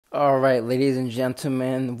Alright, ladies and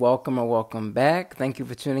gentlemen, welcome back. Thank you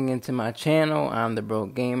for tuning into my channel. I'm the Bro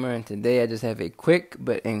Gamer, and today I just have a quick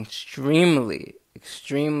but extremely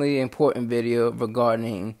important video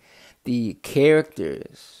regarding the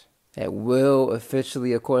characters that will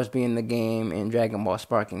officially, of course, be in the game in Dragon Ball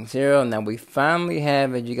Sparking Zero. Now, we finally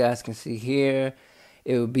have, as you guys can see here,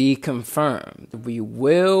 it will be confirmed. We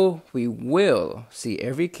will see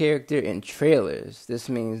every character in trailers. This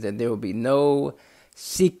means that there will be no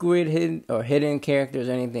secret hidden characters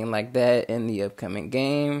or anything like that in the upcoming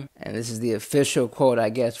game. And this is the official quote, I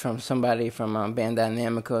guess, from somebody from Bandai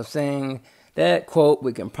Namco saying that, quote,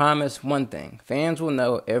 "We can promise one thing. Fans will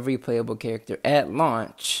know every playable character at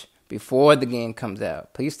launch before the game comes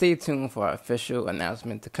out. Please stay tuned for our official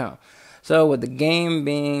announcement to come." So with the game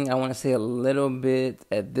being, I want to say a little bit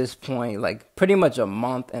at this point, like pretty much a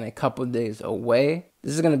month and a couple days away,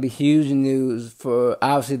 this is going to be huge news for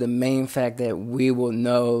obviously the main fact that we will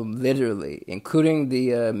know literally, including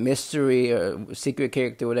the mystery or secret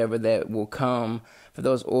character, whatever that will come for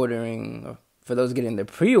those ordering or for those getting the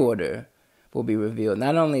pre-order will be revealed.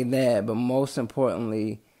 Not only that, but most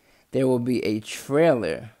importantly, there will be a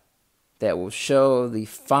trailer that will show the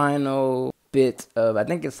final bit of, I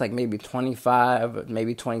think it's like maybe 25 or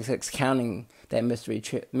maybe 26, counting that mystery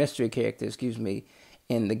character,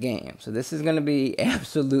 in the game. So this is going to be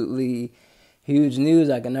absolutely huge news.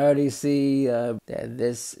 I can already see that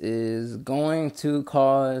this is going to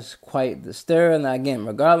cause quite the stir. And again,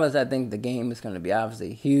 regardless, I think the game is going to be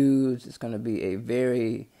obviously huge. It's going to be a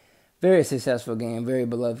very successful game, very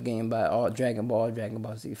beloved game by all Dragon Ball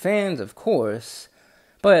Z fans, of course.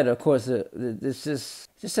 But of course, it's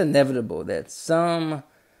just inevitable that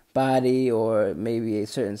somebody or maybe a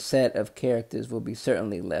certain set of characters will be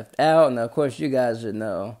certainly left out. Now, of course, you guys should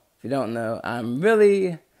know. If you don't know, I'm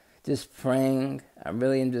really just praying. I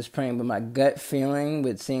really am just praying. But my gut feeling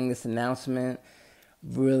with seeing this announcement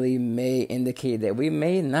really may indicate that we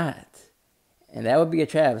may not. And that would be a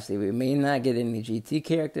travesty. We may not get any GT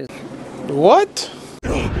characters. What?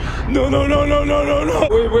 No.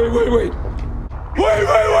 Wait. Wait.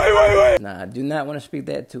 Nah, I do not want to speak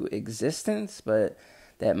that to existence, but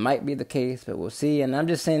that might be the case, but we'll see. And I'm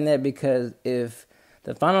just saying that because if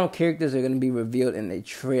the final characters are going to be revealed in a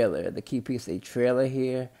trailer, the key piece, a trailer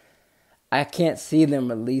here, I can't see them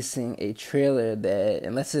releasing a trailer that,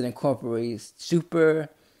 unless it incorporates the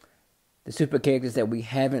super characters that we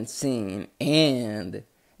haven't seen and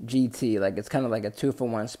GT, like it's kind of like a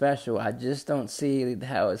 2-for-1 special. I just don't see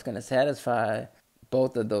how it's going to satisfy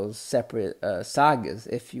both of those separate sagas,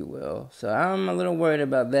 if you will. So I'm a little worried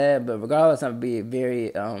about that, but regardless, I'll be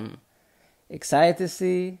very excited to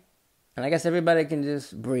see. And I guess everybody can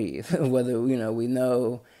just breathe, whether we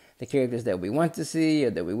know the characters that we want to see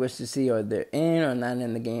or that we wish to see, or they're in or not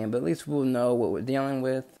in the game. But at least we'll know what we're dealing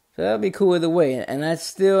with. So that'll be cool either way. And I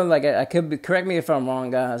still, like, I could be, correct me if I'm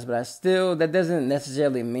wrong, guys, but that doesn't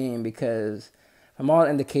necessarily mean, because from all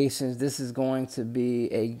indications, this is going to be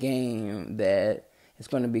a game that it's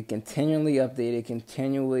going to be continually updated,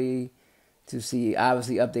 continually to see,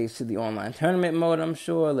 obviously, updates to the online tournament mode, I'm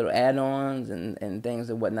sure, little add-ons and things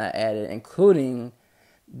and whatnot added, including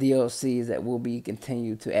DLCs that will be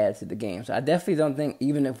continued to add to the game. So I definitely don't think,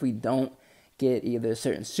 even if we don't get either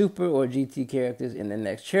certain Super or GT characters in the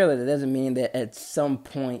next trailer, that doesn't mean that at some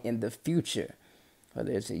point in the future,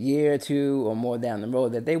 whether it's a year or two or more down the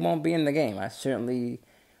road, that they won't be in the game. I certainly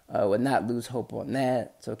would not lose hope on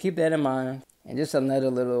that. So keep that in mind. And just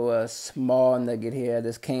another little small nugget here.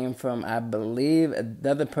 This came from, I believe,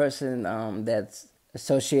 another person that's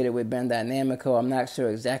associated with Bandai Namco. I'm not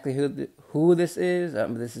sure exactly who this is.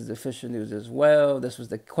 This is official news as well. This was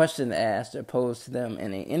the question asked or posed to them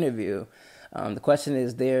in an interview. The question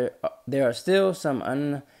is, there are still some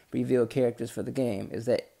unrevealed characters for the game. Is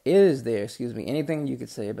there anything you could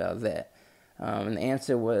say about that? And the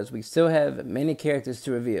answer was, we still have many characters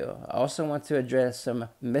to reveal. I also want to address some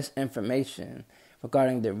misinformation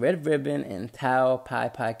regarding the Red Ribbon and Tao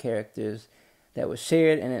Pai characters that was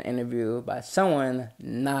shared in an interview by someone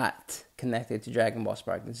not connected to Dragon Ball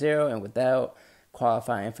Sparking Zero and without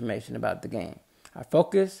qualifying information about the game. Our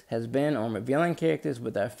focus has been on revealing characters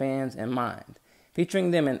with our fans in mind,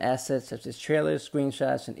 featuring them in assets such as trailers,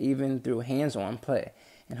 screenshots, and even through hands-on play,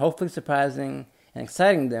 and hopefully surprising and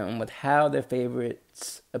exciting them with how their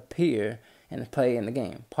favorites appear and play in the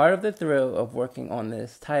game. Part of the thrill of working on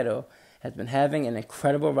this title has been having an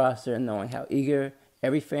incredible roster and knowing how eager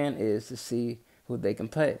every fan is to see who they can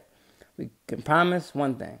play. We can promise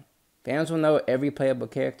one thing. Fans will know every playable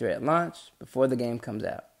character at launch before the game comes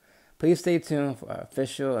out. Please stay tuned for our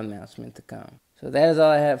official announcement to come. So that is all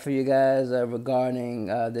I have for you guys regarding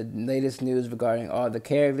the latest news regarding all the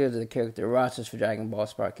characters, the character rosters for Dragon Ball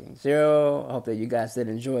Sparking Zero. I hope that you guys did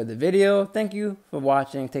enjoy the video. Thank you for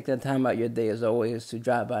watching. Take the time out your day as always to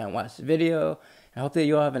drop by and watch the video. I hope that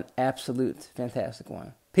you all have an absolute fantastic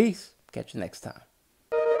one. Peace. Catch you next time.